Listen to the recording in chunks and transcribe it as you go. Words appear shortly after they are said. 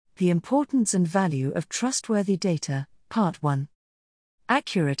The importance and value of trustworthy data, Part 1.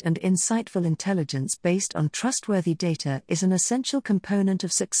 Accurate and insightful intelligence based on trustworthy data is an essential component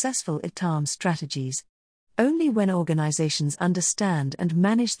of successful ITAM strategies. Only when organizations understand and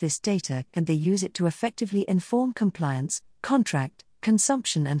manage this data can they use it to effectively inform compliance, contract,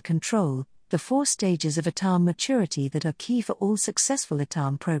 consumption and control, the 4 stages of ITAM maturity that are key for all successful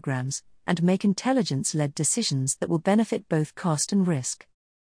ITAM programs, and make intelligence-led decisions that will benefit both cost and risk.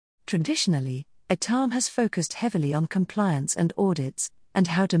 Traditionally, ITAM has focused heavily on compliance and audits, and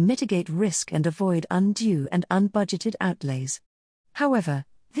how to mitigate risk and avoid undue and unbudgeted outlays. However,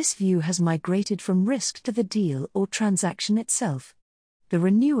 this view has migrated from risk to the deal or transaction itself. The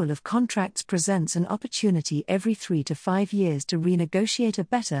renewal of contracts presents an opportunity every 3 to 5 years to renegotiate a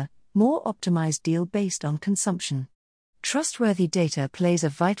better, more optimized deal based on consumption. Trustworthy data plays a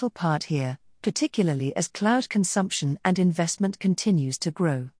vital part here, particularly as cloud consumption and investment continues to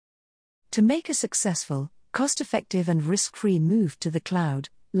grow. To make a successful, cost-effective and risk-free move to the cloud,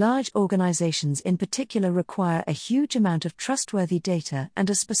 large organizations in particular require a huge amount of trustworthy data and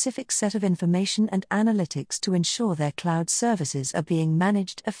a specific set of information and analytics to ensure their cloud services are being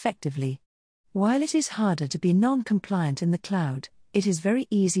managed effectively. While it is harder to be non-compliant in the cloud, it is very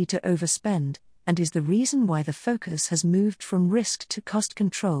easy to overspend, and is the reason why the focus has moved from risk to cost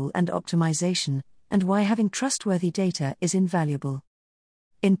control and optimization, and why having trustworthy data is invaluable.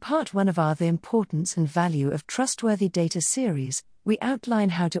 In Part 1 of our The Importance and Value of Trustworthy Data series, we outline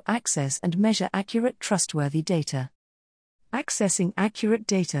how to access and measure accurate trustworthy data. Accessing accurate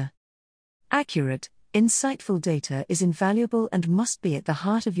data. Accurate, insightful data is invaluable and must be at the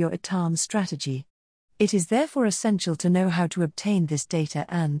heart of your ITAM strategy. It is therefore essential to know how to obtain this data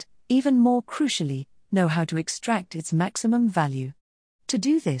and, even more crucially, know how to extract its maximum value. To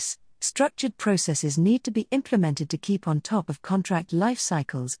do this, structured processes need to be implemented to keep on top of contract life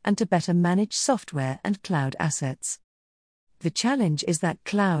cycles and to better manage software and cloud assets. The challenge is that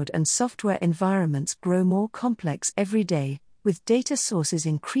cloud and software environments grow more complex every day, with data sources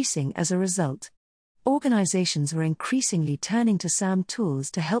increasing as a result. Organizations are increasingly turning to SAM tools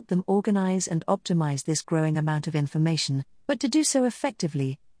to help them organize and optimize this growing amount of information, but to do so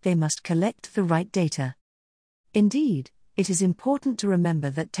effectively, they must collect the right data. Indeed, it is important to remember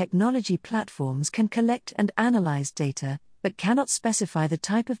that technology platforms can collect and analyze data, but cannot specify the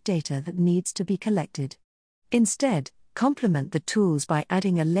type of data that needs to be collected. Instead, complement the tools by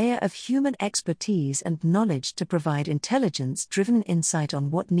adding a layer of human expertise and knowledge to provide intelligence-driven insight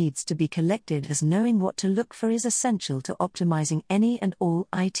on what needs to be collected, as knowing what to look for is essential to optimizing any and all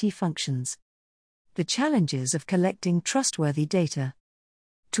IT functions. The challenges of collecting trustworthy data.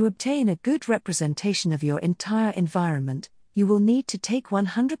 To obtain a good representation of your entire environment, you will need to take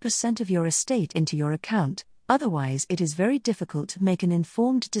 100% of your estate into your account, otherwise it is very difficult to make an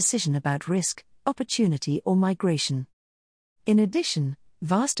informed decision about risk, opportunity or migration. In addition,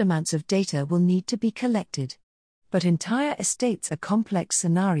 vast amounts of data will need to be collected. But entire estates are complex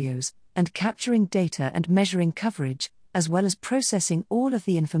scenarios, and capturing data and measuring coverage, as well as processing all of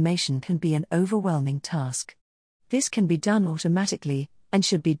the information, can be an overwhelming task. This can be done automatically, and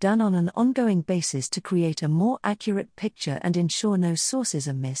should be done on an ongoing basis to create a more accurate picture and ensure no sources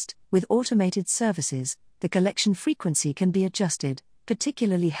are missed. With automated services, the collection frequency can be adjusted,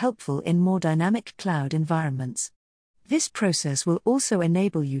 particularly helpful in more dynamic cloud environments. This process will also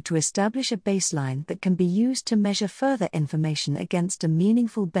enable you to establish a baseline that can be used to measure further information against a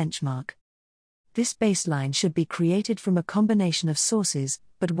meaningful benchmark. This baseline should be created from a combination of sources,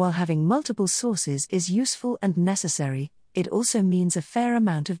 but while having multiple sources is useful and necessary, it also means a fair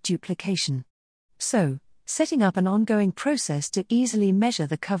amount of duplication. So, setting up an ongoing process to easily measure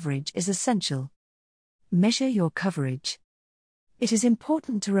the coverage is essential. Measure your coverage. It is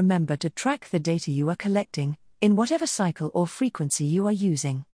important to remember to track the data you are collecting, in whatever cycle or frequency you are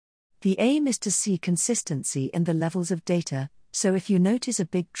using. The aim is to see consistency in the levels of data, so if you notice a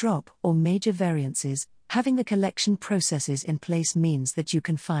big drop or major variances, having the collection processes in place means that you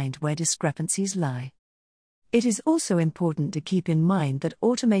can find where discrepancies lie. It is also important to keep in mind that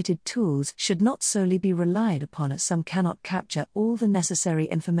automated tools should not solely be relied upon, as some cannot capture all the necessary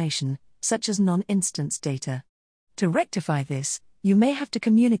information, such as non-instance data. To rectify this, you may have to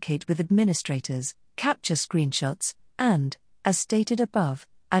communicate with administrators, capture screenshots, and, as stated above,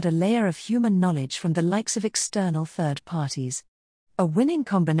 add a layer of human knowledge from the likes of external third parties. A winning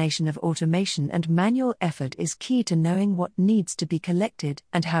combination of automation and manual effort is key to knowing what needs to be collected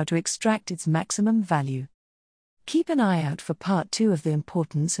and how to extract its maximum value. Keep an eye out for Part 2 of The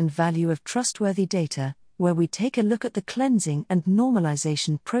Importance and Value of Trustworthy Data, where we take a look at the cleansing and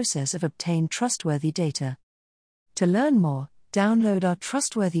normalization process of obtained trustworthy data. To learn more, Download our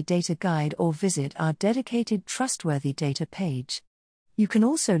Trustworthy Data Guide or visit our dedicated Trustworthy Data page. You can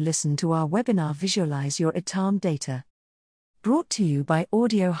also listen to our webinar Visualize Your ITAM Data. Brought to you by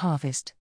Audio Harvest.